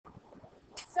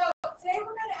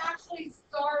actually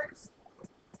start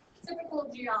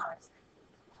typical geometry.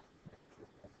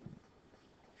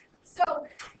 So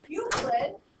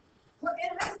Euclid,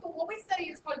 in high school, what we study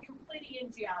is called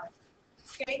Euclidean geometry.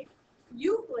 Okay?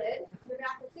 Euclid, the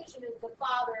mathematician, is the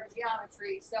father of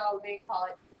geometry, so they call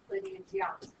it Euclidean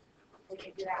geometry. They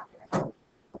named it after him.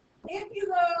 If you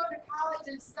go to college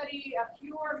and study a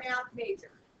pure math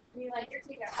major, I mean, like you're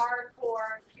taking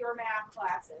hardcore pure math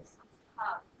classes,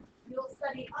 you'll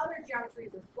study other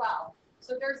geometries as well.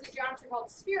 So there's a geometry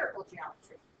called spherical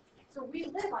geometry. So we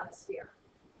live on a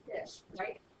sphere-ish,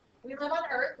 right? We live on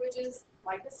Earth, which is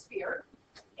like a sphere.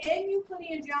 In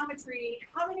Euclidean geometry,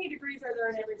 how many degrees are there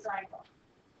in every triangle?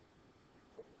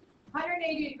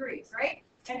 180 degrees, right?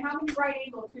 And how many right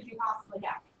angles could you possibly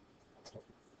have?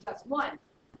 Just one.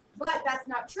 But that's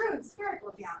not true in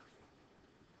spherical geometry.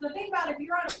 So think about if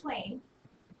you're on a plane,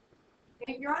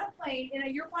 and you're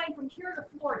flying from here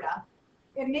to Florida,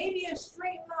 it may be a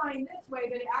straight line this way,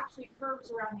 but it actually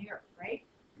curves around the Earth, right?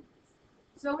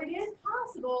 So it is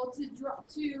possible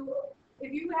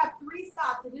if you have 3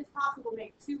 stops, it is possible to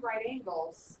make 2 right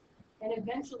angles and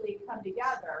eventually come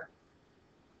together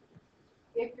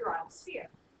if you're on a sphere.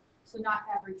 So not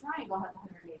every triangle has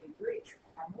 180 degrees. It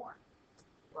can have more,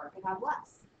 or it can have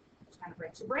less. Which kind of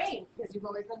breaks your brain because you've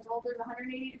always been told there's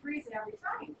 180 degrees in every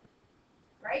triangle,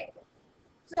 right?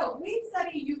 So we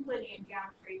study Euclidean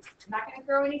geometry. I'm not going to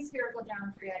throw any spherical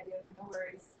geometry at you, no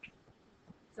worries.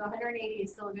 So 180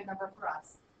 is still a good number for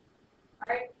us.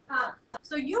 All right.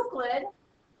 So Euclid,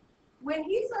 when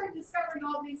he started discovering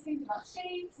all these things about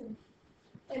shapes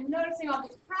and noticing all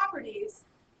these properties,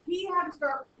 he had to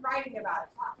start writing about it,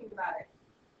 talking about it,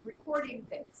 recording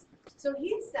things. So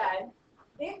he said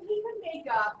if he could make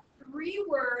up 3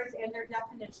 words and their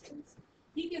definitions,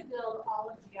 he could build all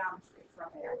of geometry from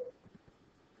there.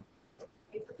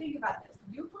 Okay, so think about this.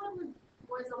 Euclid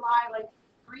was alive like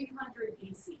 300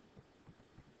 BC.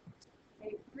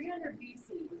 Okay, 300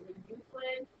 BC was when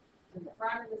Euclid was in the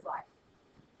prime of his life.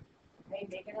 Okay,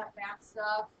 making up math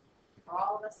stuff for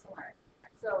all of us to learn.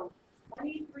 So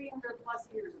 2,300 plus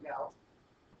years ago,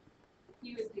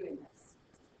 he was doing this.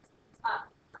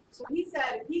 So he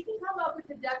said if he can come up with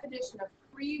the definition of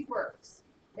 3 words,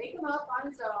 make them up on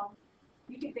his own,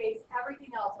 he could base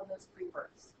everything else on those 3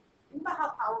 words. Think about how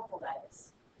powerful that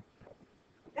is.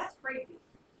 That's crazy.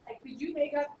 Like, could you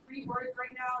make up 3 words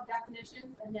right now,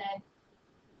 definitions, and then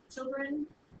children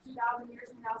 2,000 years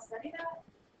from now study that?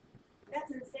 That's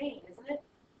insane, isn't it?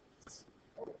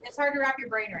 It's hard to wrap your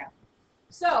brain around.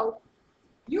 So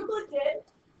Euclid did,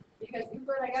 because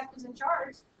Euclid, I guess, was in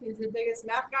charge. He's the biggest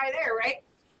math guy there, right?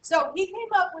 So he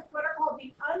came up with what are called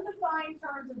the undefined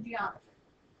terms of geometry.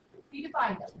 He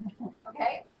defined them,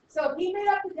 okay? So he made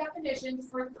up the definitions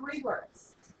for 3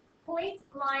 words: point,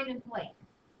 line, and plane.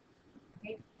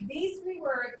 Okay? These 3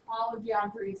 words, all of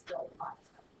geometry is built on.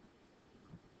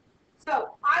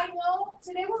 So I know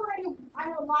today I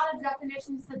have a lot of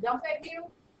definitions to dump at you,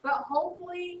 but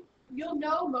hopefully you'll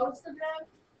know most of them.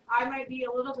 I might be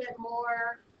a little bit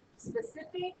more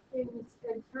specific in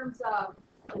terms of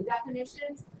the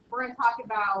definitions. We're going to talk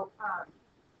about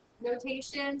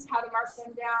notations, how to mark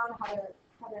them down,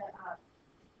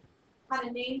 how to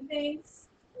name things.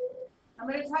 I'm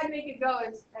going to try to make it go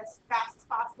as fast as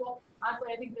possible.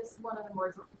 Honestly, I think this is one of the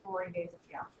more boring days of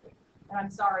geometry. And I'm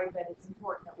sorry, but it's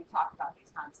important that we talk about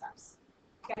these concepts.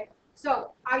 Okay,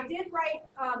 so I did write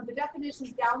the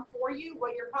definitions down for you.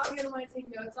 What you're probably going to want to take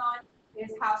notes on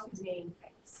is how to name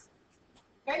things.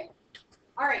 Okay?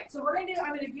 All right, so I'm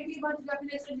going to give you a bunch of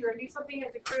definitions. You're going to do something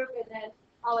as a group, and then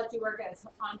I'll let you work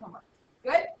on homework.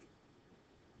 Good?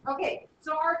 Okay,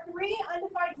 so our 3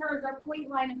 undefined terms are point,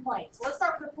 line, and plane. So let's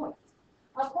start with a point.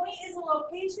 A point is a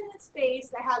location in space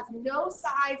that has no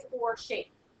size or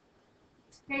shape.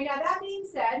 Okay, now that being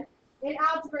said, in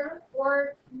algebra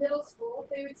or middle school,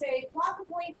 they would say plot the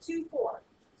point 2, 4.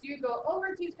 So you go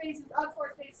over 2 spaces, up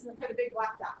 4 spaces, and put a big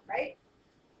black dot, right?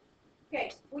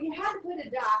 Okay, well you had to put a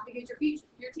dot because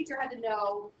your teacher had to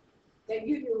know that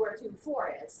you knew where 2 and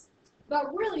 4 is.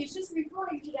 But really, it's just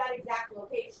referring to that exact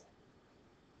location,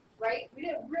 right? We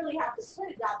didn't really have to put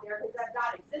a dot there because that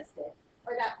dot existed,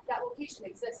 or that location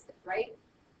existed, right?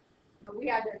 But we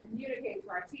had to communicate to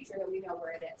our teacher that we know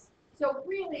where it is. So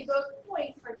really, those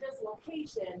points are just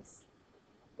locations.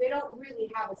 They don't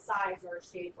really have a size or a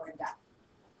shape or a depth.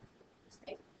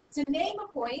 Okay. To name a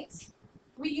point,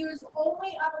 we use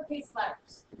only uppercase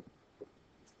letters.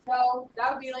 So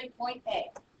that would be like point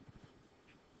A.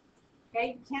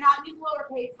 Okay, you cannot use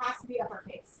lowercase, has to be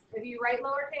uppercase. If you write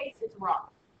lowercase, it's wrong.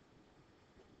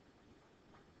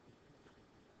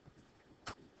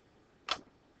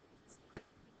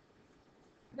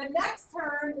 The next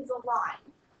term is a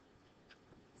line.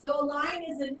 So a line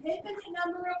is an infinite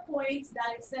number of points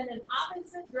that extend in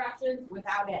opposite directions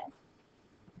without end.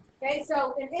 Okay,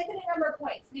 so an infinite number of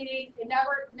points, meaning it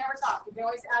never stops. You can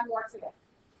always add more to it.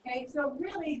 Okay, so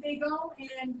really they go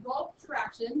in both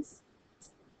directions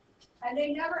and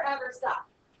they never ever stop.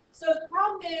 So the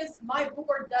problem is my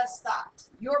board does stop.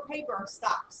 Your paper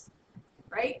stops,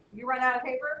 right? You run out of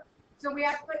paper. So we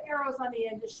have to put arrows on the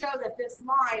end to show that this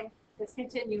line is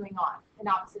continuing on in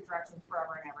opposite directions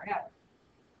forever and ever and ever.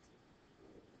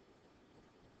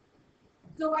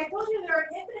 So I told you there are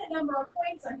an infinite number of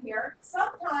points on here.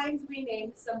 Sometimes we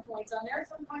name some points on there,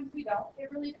 sometimes we don't.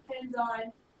 It really depends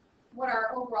on what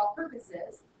our overall purpose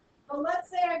is. But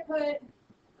let's say I put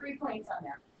 3 points on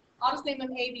there. I'll just name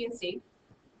them A, B, and C.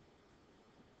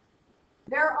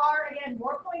 There are, again,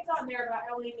 more points on there, but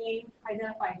I only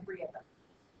identifying 3 of them.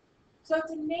 So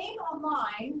to name a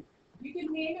line, you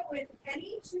can name it with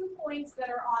any 2 points that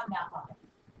are on that line.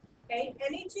 Okay,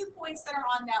 any 2 points that are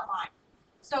on that line.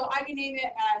 So I can name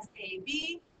it as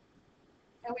AB,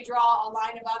 and we draw a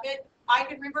line above it. I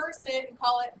could reverse it and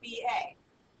call it BA.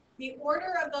 The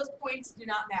order of those points do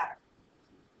not matter.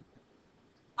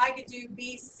 I could do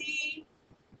BC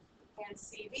and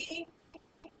CB,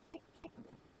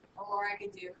 or I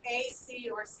could do AC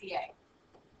or CA.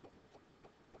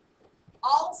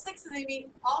 All six of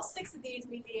these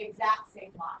meet the exact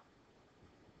same line.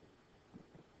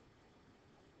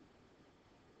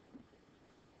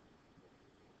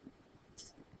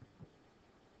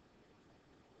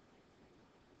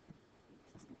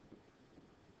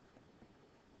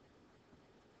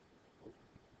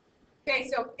 Okay,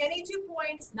 so any 2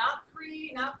 points, not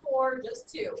 3, not 4,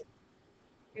 just 2.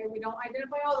 Okay, we don't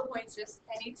identify all the points, just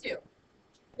any 2.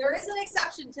 There is an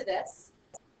exception to this.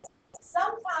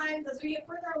 Sometimes, as we get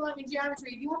further along in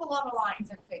geometry, you have a lot of lines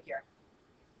in a figure.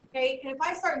 Okay, and if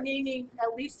I start naming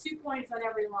at least 2 points on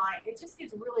every line, it just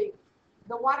gets really,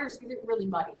 the waters get really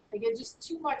muddy. Like it's just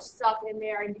too much stuff in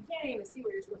there, and you can't even see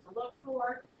what you're supposed to look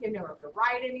for. You don't know if to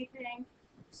write anything.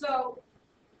 So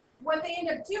what they end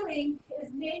up doing is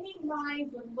naming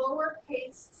lines with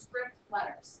lowercase script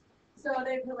letters. So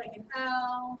they put like an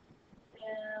L,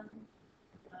 M,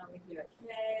 we do a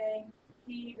K,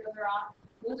 P,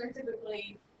 those are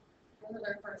typically, those are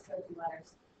their first go-to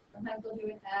letters. Sometimes they'll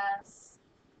do an S.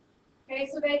 Okay,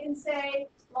 so they can say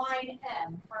line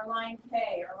M, or line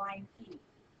K, or line P.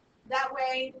 That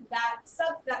way, that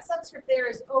subscript there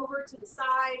is over to the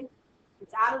side,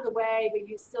 it's out of the way, but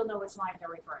you still know which line they're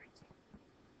referring to.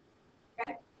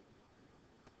 Okay?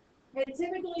 And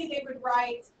typically they would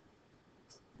write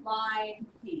line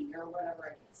P or whatever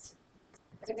it is.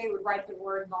 So they would write the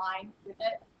word line with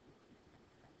it.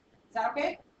 Is that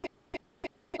okay?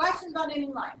 Questions on any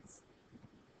lines?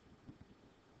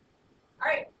 All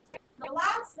right. The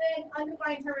last thing,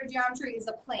 undefined term of geometry, is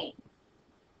a plane.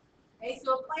 Okay,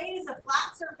 so a plane is a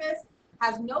flat surface,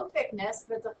 has no thickness,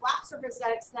 but it's a flat surface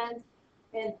that extends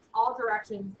in all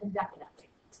directions indefinitely.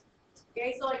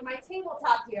 Okay, so like my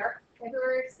tabletop here, if it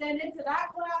were to extend into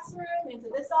that classroom, into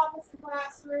this opposite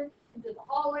classroom, into the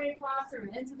hallway classroom,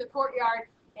 and into the courtyard,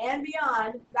 and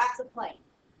beyond, that's a plane.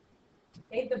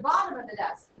 Okay, the bottom of the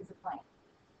desk is a plane.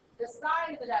 The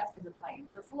side of the desk is a plane.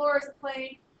 The floor is a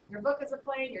plane. Your book is a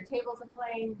plane. Your table is a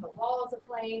plane. The wall is a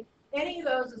plane. Any of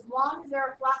those, as long as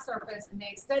they're a flat surface and they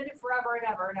extend it forever and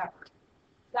ever and ever,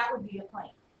 that would be a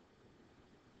plane.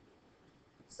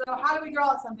 So how do we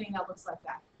draw something that looks like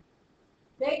that?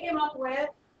 They came up with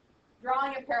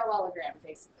drawing a parallelogram,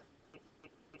 basically.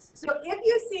 So if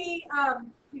you see a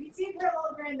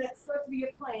parallelogram that's supposed to be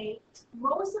a plane,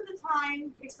 most of the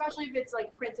time, especially if it's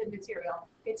like printed material,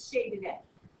 it's shaded in.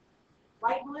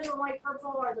 Light blue and light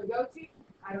purple are the go-to.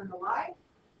 I don't know why,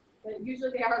 but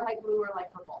usually they are light blue or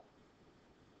light purple.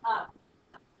 Not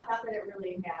that it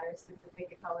really matters, since they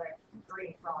make a color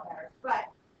green for all matters,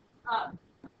 but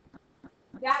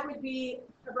that would be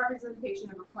a representation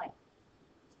of a plane.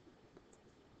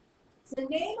 To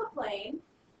name a plane,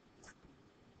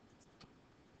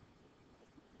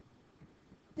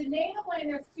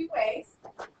 there's 2 ways.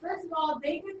 First of all,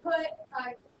 they could put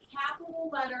a capital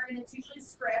letter, and it's usually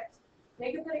script.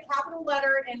 They could put a capital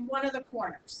letter in one of the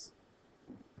corners.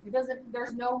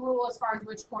 There's no rule as far as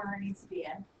which corner it needs to be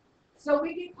in. So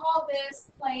we could call this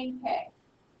plane K.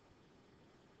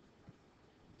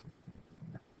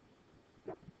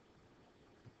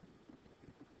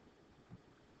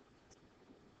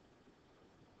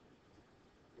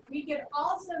 We could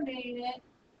also name it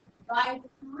by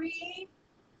 3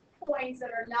 points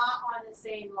that are not on the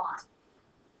same line.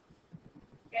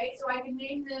 Okay, so I can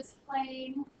name this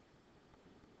plane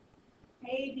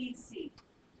ABC.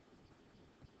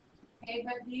 Okay,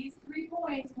 but these 3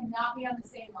 points cannot be on the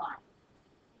same line.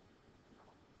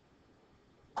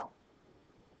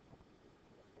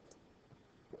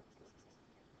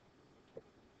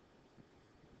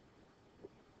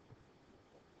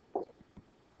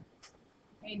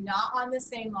 Okay, not on the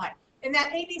same line. In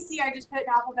that ABC, I just put in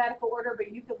alphabetical order,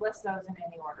 but you could list those in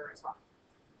any order as well.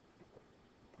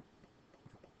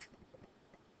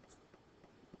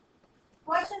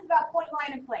 Questions about point,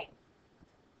 line, and plane?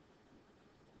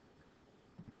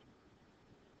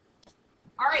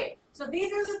 All right, so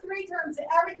these are the three terms that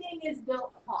everything is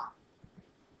built upon.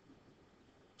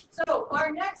 So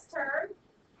our next term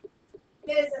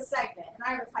is a segment, and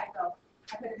I have a typo.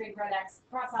 I put a big red X,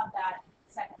 cross out that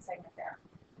second segment there.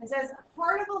 It says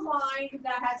part of a line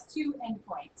that has two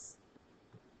endpoints.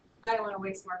 I don't want to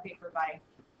waste more paper by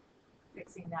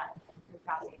fixing that with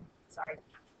copying. Sorry.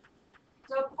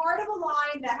 So part of a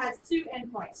line that has two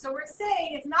endpoints. So we're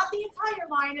saying it's not the entire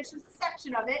line, it's just a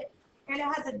section of it, and it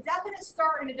has a definite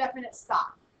start and a definite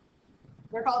stop.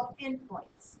 They're called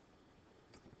endpoints.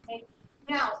 Okay.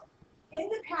 Now, in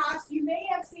the past, you may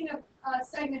have seen a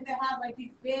segment that had like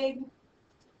these big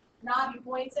knobby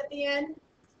points at the end,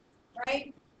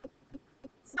 right?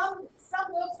 Some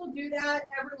books will do that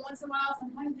every once in a while.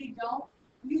 Sometimes they don't.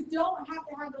 You don't have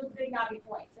to have those big knobby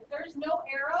points. If there's no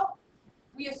arrow,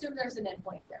 we assume there's an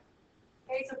endpoint there.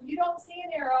 Okay, so if you don't see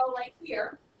an arrow like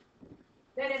here,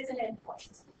 then it's an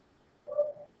endpoint.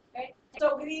 Okay,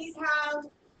 so these have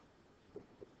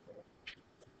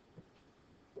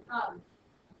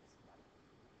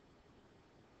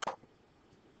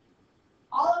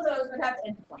all of those would have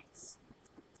endpoints.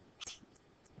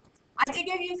 I did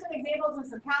give you some examples and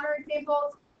some counter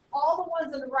examples. All the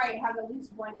ones on the right have at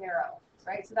least one arrow,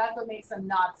 right? So that's what makes them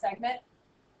not segment.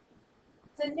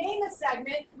 To name a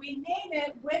segment, we name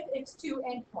it with its two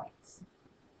endpoints.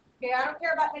 Okay, I don't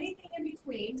care about anything in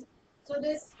between. So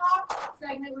this top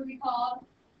segment would be called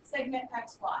segment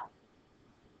XY.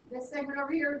 This segment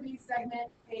over here would be segment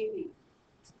AB.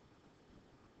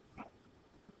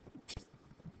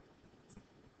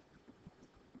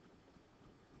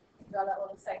 Draw that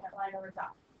little segment line over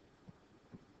top.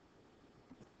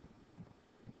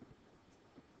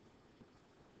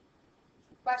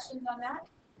 Questions on that?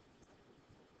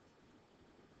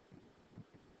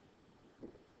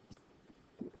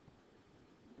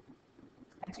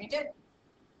 I changed it.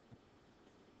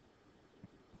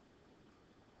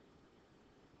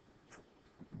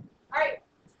 All right,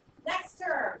 next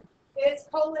term is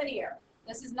collinear.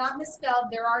 This is not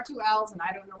misspelled. There are two L's, and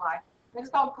I don't know why. It's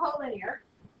called collinear.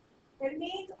 It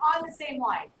means on the same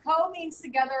line. Co means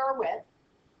together or with,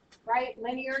 right?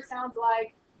 Linear sounds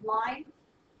like line.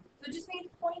 So it just means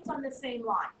points on the same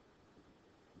line.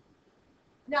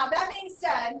 Now, that being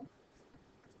said,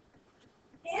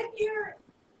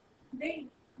 they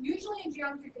usually in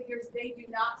geometry figures, they do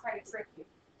not try to trick you.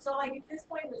 So like if this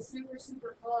point was super,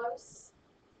 super close,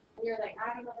 and you're like,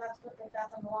 I don't know if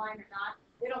that's on the line or not,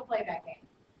 they don't play that game.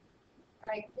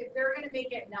 Right? If they're going to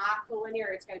make it not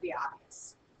collinear, it's going to be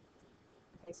obvious.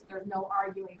 Okay, so there's no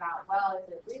arguing about, well, is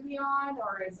it really on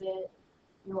or is it,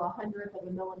 you know, 100th of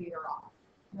a millimeter off?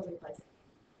 Nobody plays it.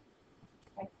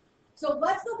 Okay. So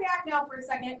let's go back now for a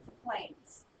second to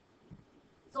planes.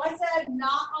 So I said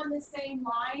not on the same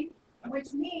line,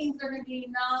 which means they're going to be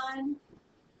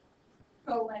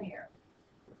non-collinear.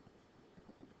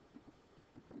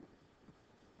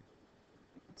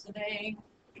 So they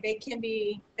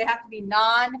have to be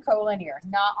non-collinear,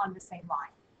 not on the same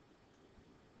line.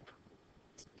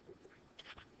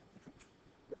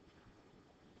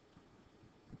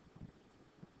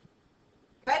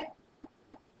 Good?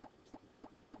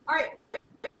 All right.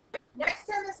 Next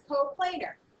term is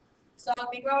coplanar. So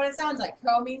think about what it sounds like.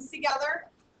 Co means together,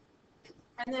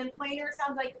 and then planar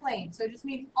sounds like plane. So it just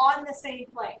means on the same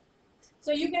plane.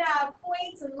 So you can have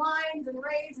points and lines and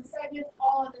rays and segments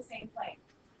all on the same plane.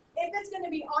 If it's going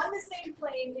to be on the same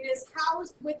plane, it is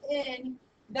housed within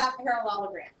that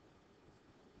parallelogram.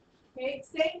 Okay,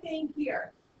 same thing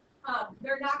here.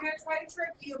 They're not going to try to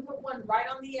trick you and put one right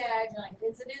on the edge. Like,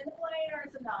 is it in the plane or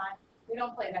is it not? They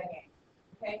don't play that game.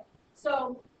 Okay,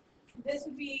 so this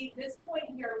point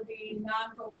here would be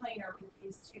non-coplanar with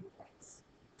these 2 points.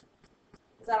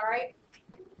 Is that all right?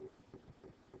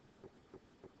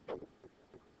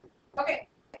 Okay.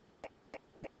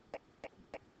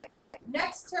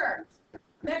 Next term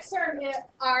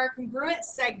are congruent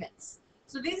segments.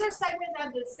 So these are segments that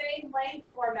have the same length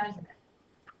or measurement.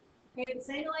 Okay, the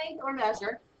same length or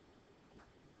measure.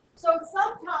 So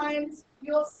sometimes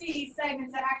you'll see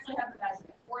segments that actually have the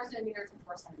measurement, 4 centimeters and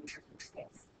 4 centimeters in this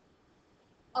case.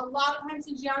 A lot of times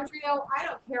in geometry, though, I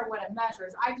don't care what it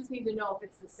measures. I just need to know if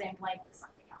it's the same length as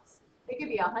something else. It could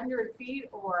be 100 feet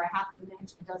or a half an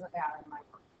inch. It doesn't matter in my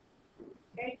work.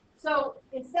 Okay, so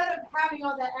instead of having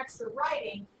all that extra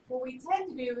writing, what we tend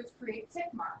to do is create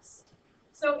tick marks.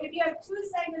 So if you have 2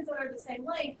 segments that are the same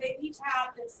length, they each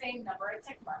have the same number of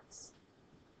tick marks.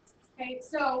 Okay,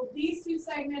 so these two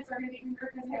segments are going to be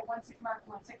congruent because they have one tick mark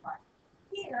and one tick mark.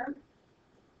 Here,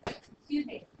 excuse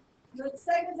me, the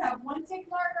segments that have one tick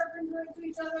mark are congruent to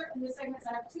each other, and the segments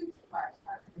that have two tick marks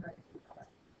are congruent to each other.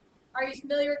 Are you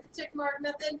familiar with the tick mark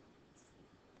method?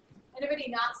 Anybody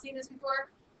not seen this before?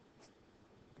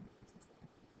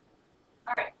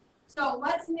 All right, so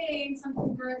let's name some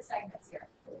congruent segments here.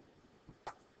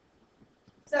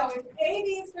 So if AB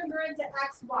is congruent to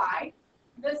XY,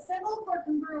 the symbol for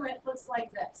congruent looks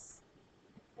like this.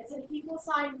 It's an equal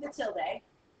sign with a tilde.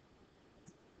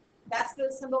 That's the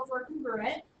symbol for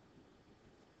congruent.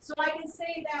 So I can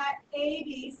say that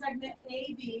AB, segment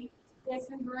AB, is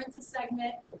congruent to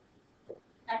segment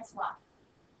XY.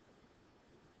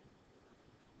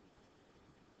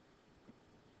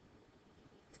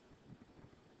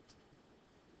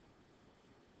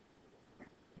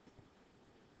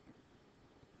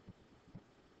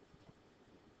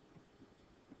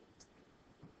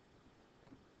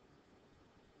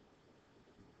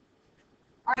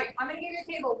 All right, I'm going to give you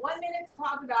a table. 1 minute to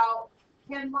talk about,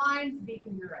 can lines be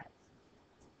congruent?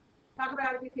 Talk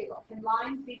about it with your table. Can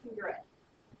lines be congruent?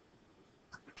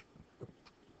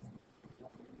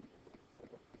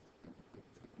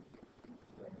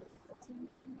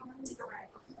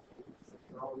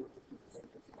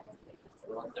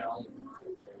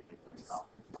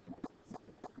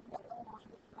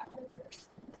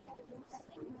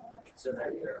 So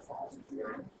that you're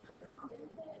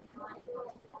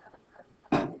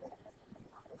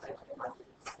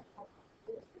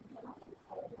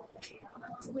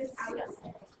Without us.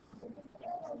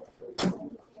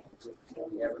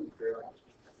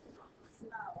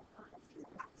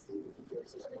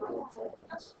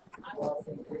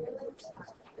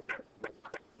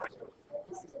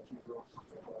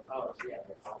 Oh, yeah.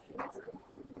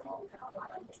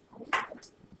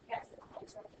 Yes.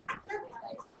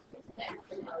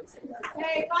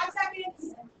 Okay, 5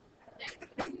 seconds.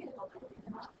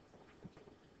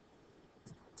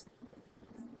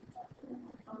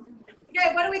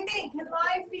 Okay, what do we think? Can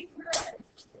lines be congruent?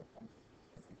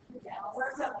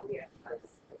 What's up with you?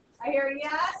 I hear a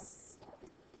yes.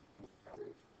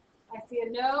 I see a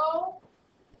no.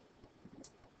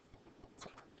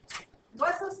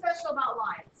 What's so special about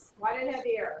lines? Why do they have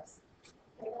the arrows?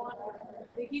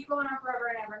 They keep going on forever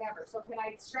and ever and ever. So can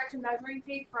I stretch a measuring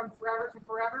tape from forever to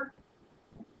forever?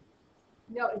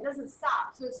 No, it doesn't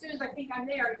stop. So as soon as I think I'm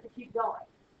there, it can keep going.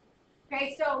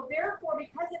 Okay, so therefore,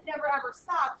 because it never ever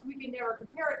stops, we can never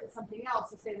compare it to something else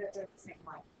to say that they're the same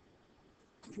length.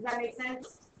 Does that make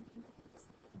sense?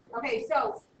 Okay,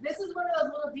 so this is one of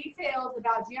those little details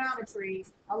about geometry,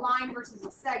 a line versus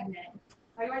a segment.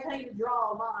 Like if I tell you to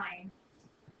draw a line,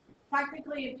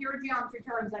 technically in pure geometry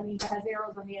terms, that means it has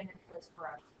arrows on the end and it goes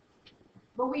forever.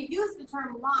 But we use the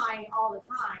term line all the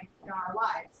time in our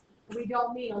lives. We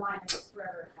don't mean a line that goes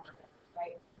forever and ever,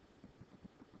 right?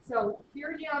 So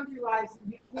pure geometry-wise,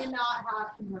 you cannot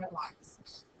have congruent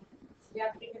lines. You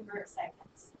have to be congruent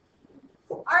segments.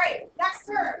 All right, next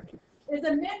term is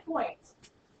a midpoint.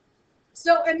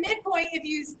 So a midpoint, if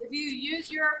you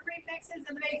use your prefixes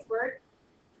in the base word,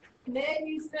 mid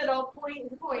means middle, point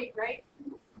is a point, right?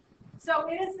 So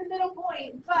it is the middle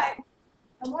point, but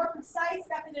a more precise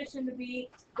definition would be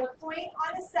the point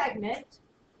on a segment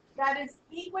that is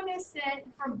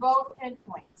equidistant from both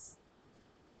endpoints.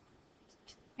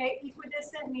 Okay,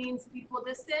 equidistant means equal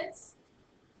distance.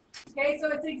 Okay, so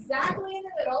it's exactly in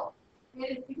the middle.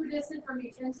 It is equidistant from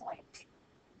each endpoint.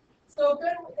 So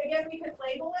good, again, we could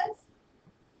label this,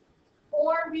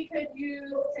 or we could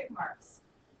use tick marks.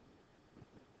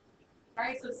 All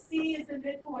right, so C is the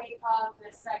midpoint of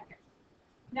this segment.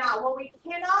 Now, what we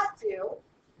cannot do,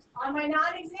 on my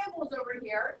non-examples over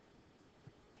here,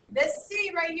 this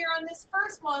C right here on this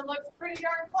first one looks pretty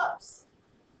darn close.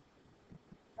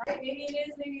 Right? Maybe it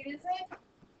is, maybe it isn't.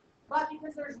 But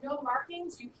because there's no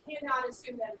markings, you cannot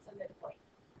assume that it's a midpoint.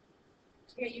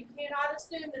 Okay, you cannot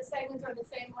assume the segments are the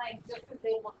same length just because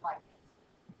they look like it.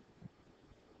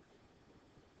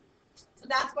 So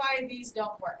that's why these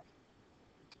don't work.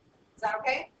 Is that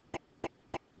okay?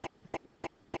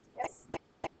 Yes?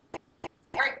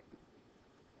 All right.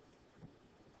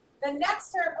 The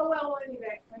next term, oh, well, let me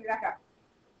back up.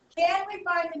 Can we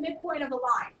find the midpoint of a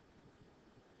line?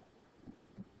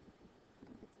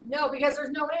 No, because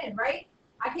there's no end, right?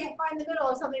 I can't find the middle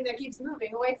of something that keeps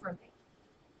moving away from me.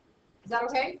 Is that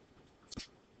okay?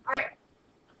 All right.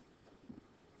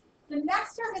 The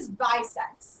next term is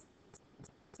bisects.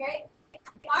 Okay?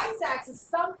 Bisects is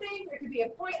something, it could be a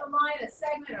point, a line, a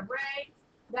segment, a ray,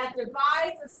 that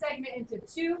divides a segment into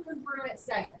two congruent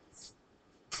segments.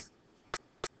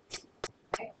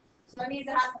 Okay? So that means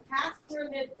it has to pass through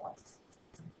a midpoint.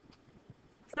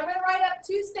 So I'm going to write up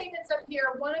two statements up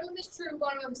here. One of them is true,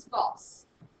 one of them is false.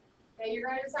 Okay, you're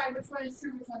going to decide which one is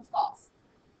true, which one's false.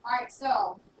 All right,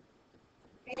 so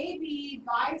AB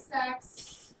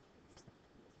bisects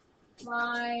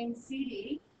line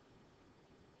CD,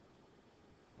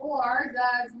 or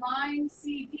does line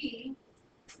CD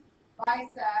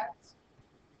bisect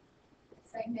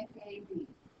segment AB?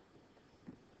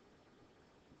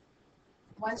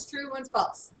 One's true, one's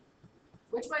false.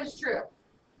 Which one is true?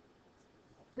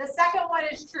 The second one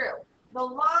is true. The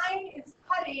line is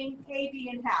cutting AB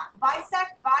in half.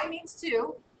 Bisect, bi means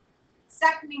two.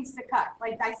 Sect means to cut,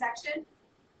 like dissection.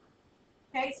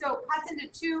 Okay, so it cuts into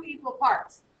two equal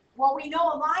parts. Well, we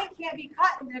know a line can't be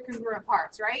cut into congruent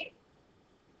parts, right?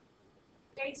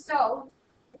 Okay, so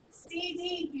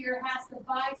CD here has to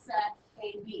bisect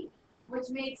AB, which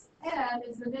makes M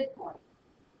is the midpoint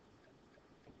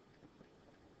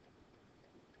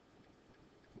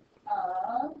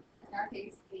of, in our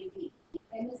case, AB.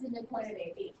 M is the midpoint of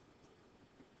AB.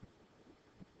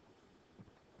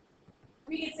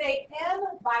 We could say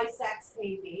M bisects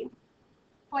AB.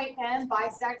 Point M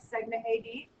bisects segment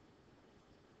AB.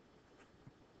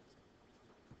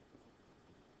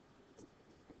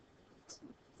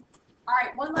 All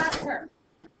right, one last term.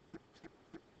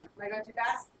 Am I going too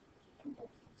fast?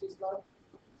 Too slow?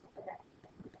 Okay.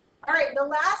 All right, the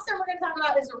last term we're going to talk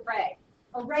about is array.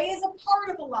 Array is a part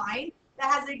of a line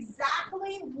that has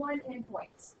exactly one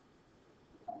endpoint.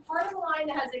 A part of a line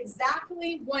that has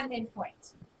exactly one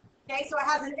endpoint. Okay, so it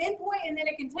has an endpoint and then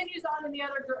it continues on in the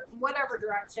other, whatever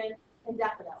direction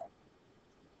indefinitely.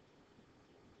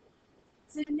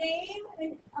 To name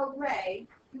an array,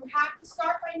 you have to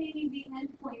start by naming the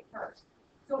endpoint first.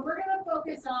 So we're going to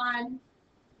focus on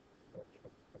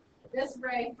this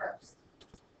ray first.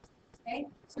 Okay,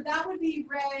 so that would be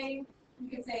ray, you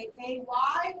could say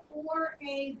AY or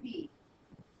AB.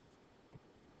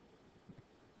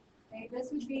 Okay, this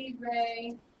would be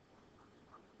ray,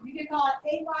 you could call it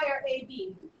AY or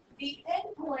AB. The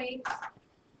endpoint,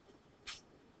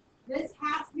 this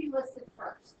has to be listed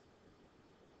first.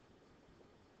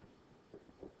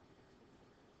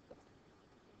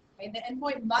 Okay, the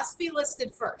endpoint must be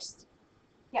listed first.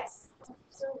 Yes?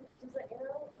 So does the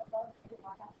arrow above the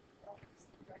direction?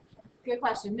 Good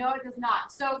question. No, it does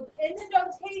not. So in the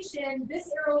notation,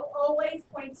 this arrow always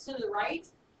points to the right.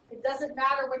 It doesn't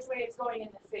matter which way it's going in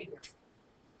the figure.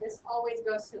 This always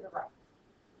goes to the right.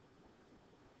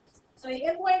 So the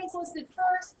endpoint is listed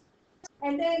first,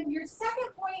 and then your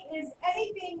second point is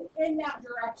anything in that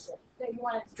direction that you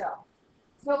want it to go.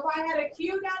 So if I had a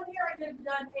Q down here, I could have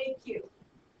done AQ.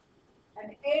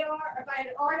 An AR, if I had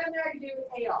an R down there, I could do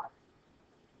AR.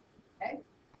 Okay?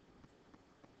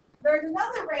 There's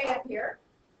another ray up here.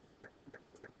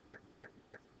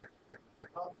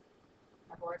 Oh,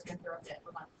 my board's going to throw a fit.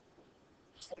 Hold on.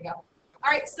 There we go.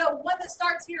 All right, so one that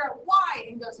starts here at Y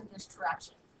and goes in this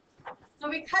direction. So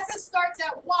because it starts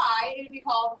at Y, it would be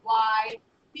called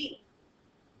YB.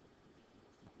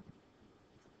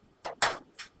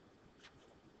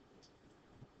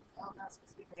 Oh, that's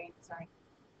supposed to be green. Sorry.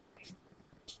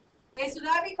 Okay, so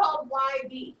that would be called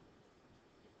YB.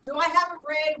 Do I have a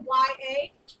ray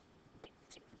YA?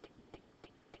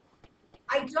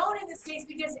 I don't in this case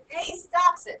because A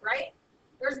stops it, right?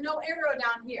 There's no arrow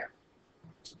down here.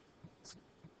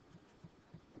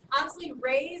 Honestly,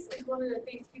 rays is one of the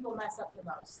things people mess up the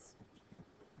most.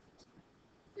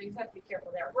 So you just have to be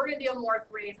careful there. We're going to deal more with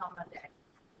rays on Monday.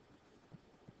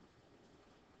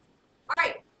 All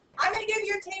right, I'm going to give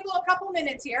your table a couple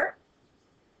minutes here.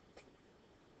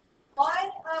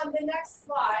 On the next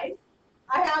slide,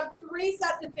 I have three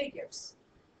sets of figures.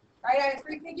 All right, I have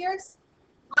three figures.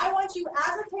 I want you,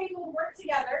 as a table, to work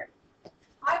together.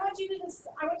 I want you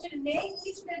to name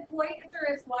each midpoint, if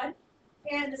there is one,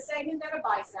 and the segment that it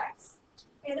bisects.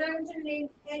 And then I want you to name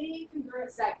any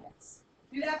congruent segments.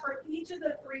 Do that for each of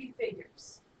the three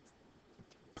figures.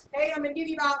 Okay, I'm going to give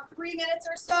you about 3 minutes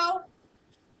or so.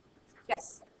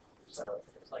 Yes? So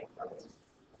it's like,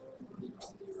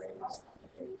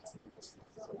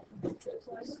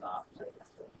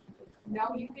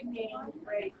 No, you can name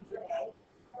ray A,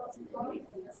 B,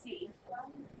 C.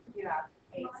 You have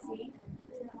AC,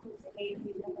 AB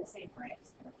with the same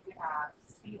rays. You have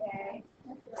CA,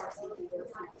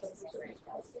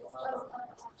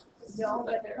 no,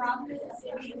 but the problem is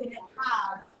we didn't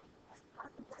have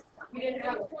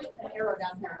an arrow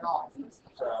down here at all.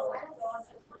 So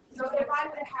if I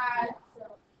would have had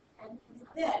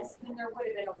this, then there would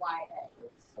have been a YA.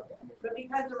 But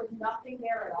because there was nothing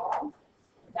there at all,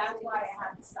 that's why I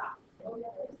had to stop.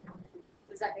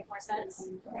 Does that make more sense?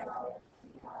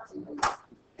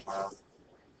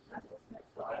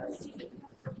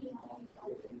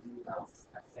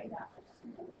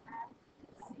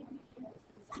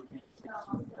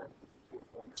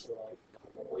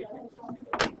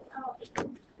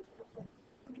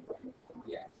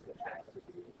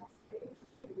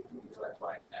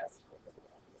 multiply S.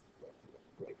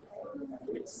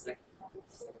 It's like,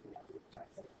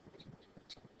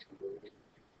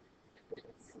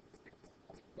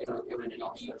 it would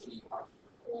also be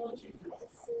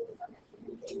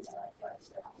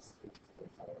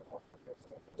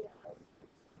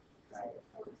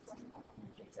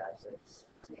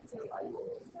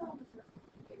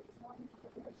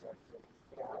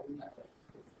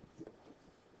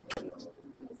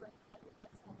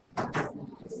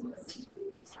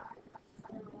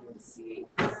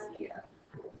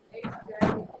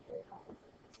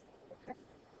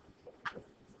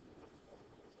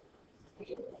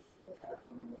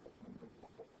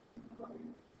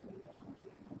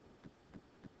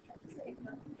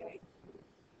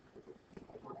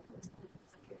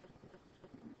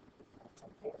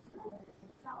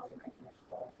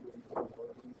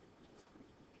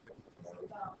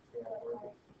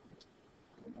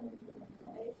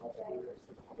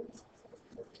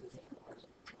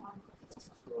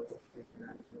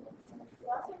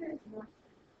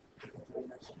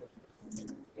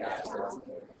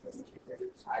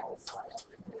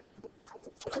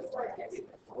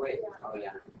wait, oh yeah.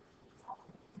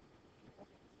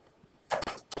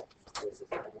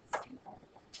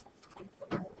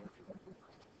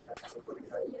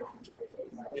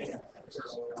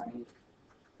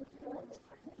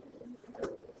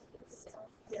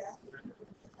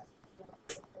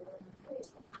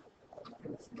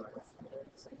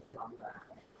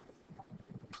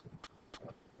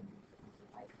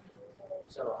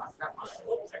 So I've got my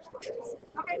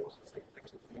Okay.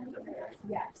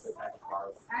 Yes.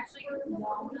 Actually,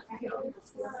 no, I can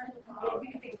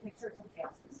maybe take a picture of something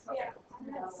else. Yeah.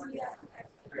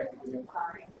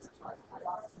 Sorry.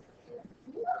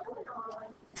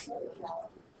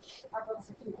 Our books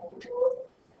are too old.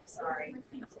 Sorry.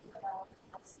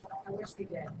 I wish we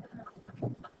did.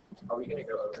 Are we gonna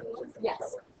go over this?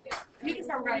 Yes. We can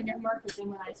start writing it, Mark, but then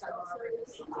when I start going over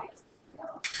this.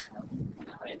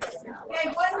 Okay,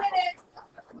 1 minute.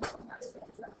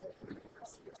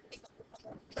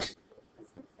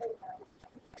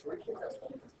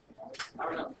 I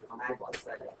don't know. I'm at 1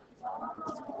 second.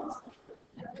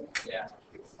 Yeah.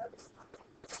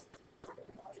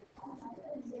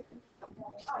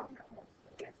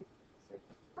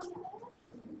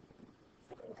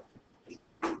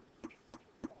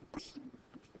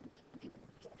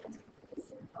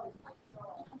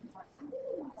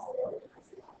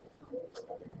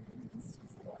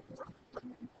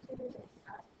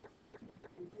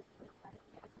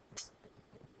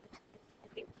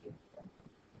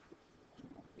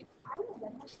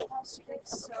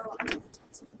 So,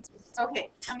 Okay,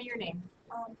 tell me your name.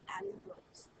 Abby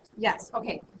Brooks. Yes,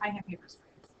 okay, I have papers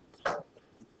for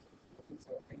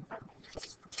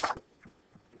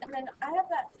And then I have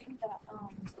that thing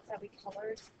that we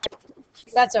colored.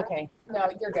 you. That's okay. No,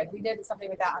 you're good. We did something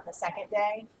with that on the second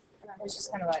day. It was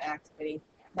just kind of an activity.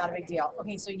 Not a big deal.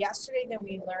 Okay, so yesterday then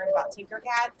we learned about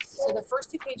Tinkercad. So the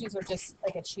first 2 pages are just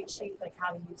like a cheat sheet, like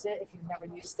how to use it if you've never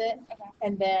used it. Okay.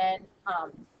 And then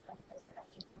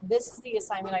this is the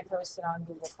assignment I posted on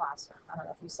Google Classroom. I don't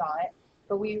know if you saw it,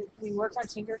 but we worked on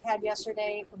Tinkercad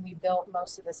yesterday when we built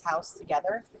most of this house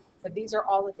together. But these are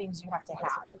all the things you have to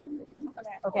have.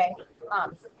 Okay.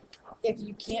 If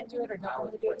you can't do it or don't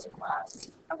want to do it, it's a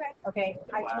class. Okay. Okay.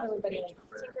 I told everybody like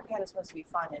Tinkercad is supposed to be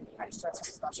fun and kind of stressful,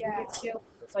 especially Yeah. kids too.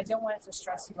 So I don't want it to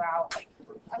stress you out. Like,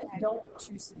 don't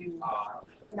choose to do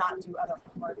not do other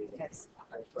homework because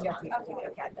you have to get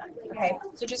Tinkercad done. Okay.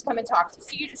 So just come and talk to me.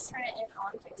 So you just turn it in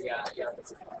on Facebook. Yeah,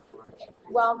 yeah.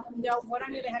 Well, no, what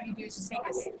I'm gonna have you do is just take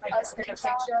a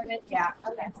picture of it, yeah,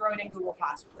 and throw it in Google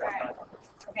Classroom. Right.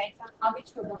 Okay, I'll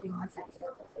get you a booking one second.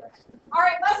 All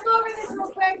right, let's go over this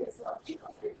real quick.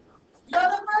 So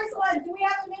the first one, do we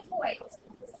have a midpoint?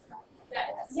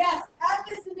 Yes,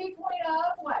 F is the midpoint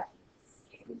of what?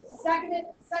 Segment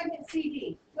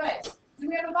CD. Good. Do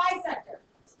we have a bisector?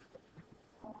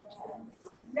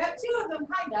 We have 2 of them,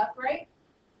 kind of, right?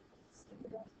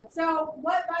 So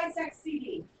what bisects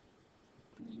CD?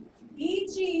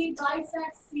 EG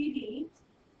bisects CD,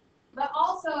 but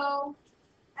also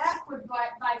F would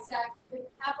bisect, if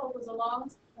apple was along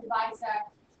to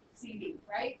bisect CD,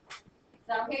 right? Is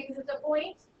that okay? Because it's a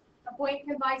point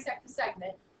can bisect a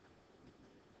segment.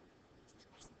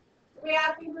 We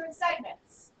have congruent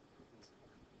segments.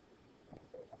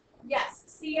 Yes,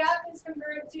 CF is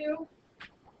congruent to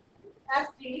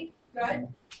FG, good.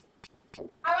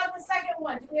 How about the second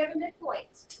one? Do we have a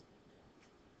midpoint?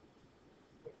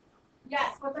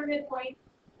 Yes, what's our midpoint?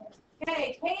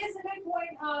 Okay, K is the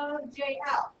midpoint of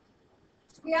JL.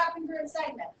 We have congruent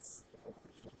segments.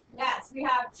 Yes, we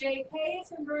have JK is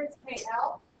congruent to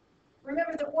KL. Remember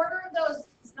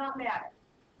not matter.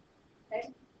 Okay?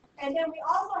 And then we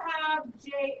also have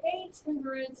JH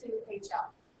congruent to HL.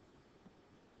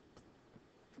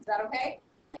 Is that okay?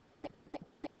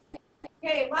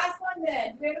 Okay, last one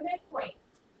then. Do we have a midpoint?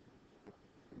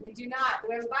 We do not. Do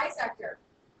we have a bisector?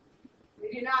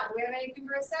 We do not. Do we have any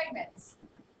congruent segments?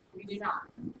 We do not.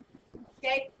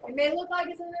 Okay? It may look like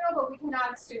it's in the middle, but we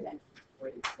cannot assume it.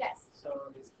 Wait, Yes.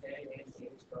 so is K and H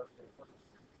both different?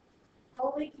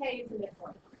 Only K is the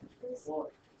midpoint.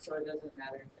 Well, so it doesn't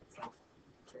matter if it's like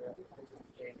K and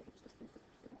H.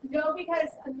 No, because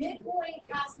a midpoint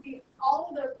has to be, all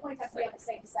of the points have to be on the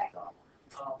same cycle.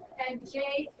 And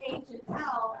J, H, and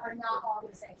L are not all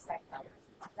the same cycle.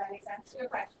 Does that make sense? Good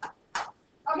question.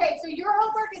 Okay, so your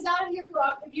homework is out of your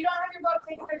book. If you don't have your book,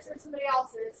 take a picture of somebody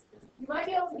else's. You might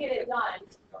be able to get it done.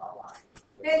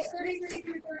 Page 33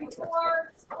 through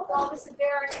 34, all this is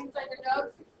there inside the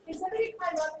notes. Can somebody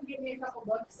climb up and give me a couple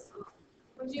books?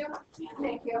 Would you?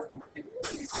 Thank you.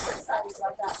 Sorry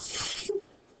about that.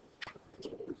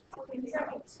 Can you have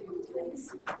me two,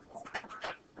 please?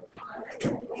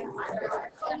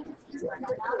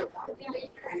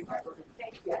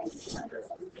 Thank you. Yes.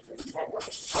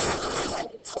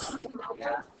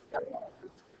 Okay.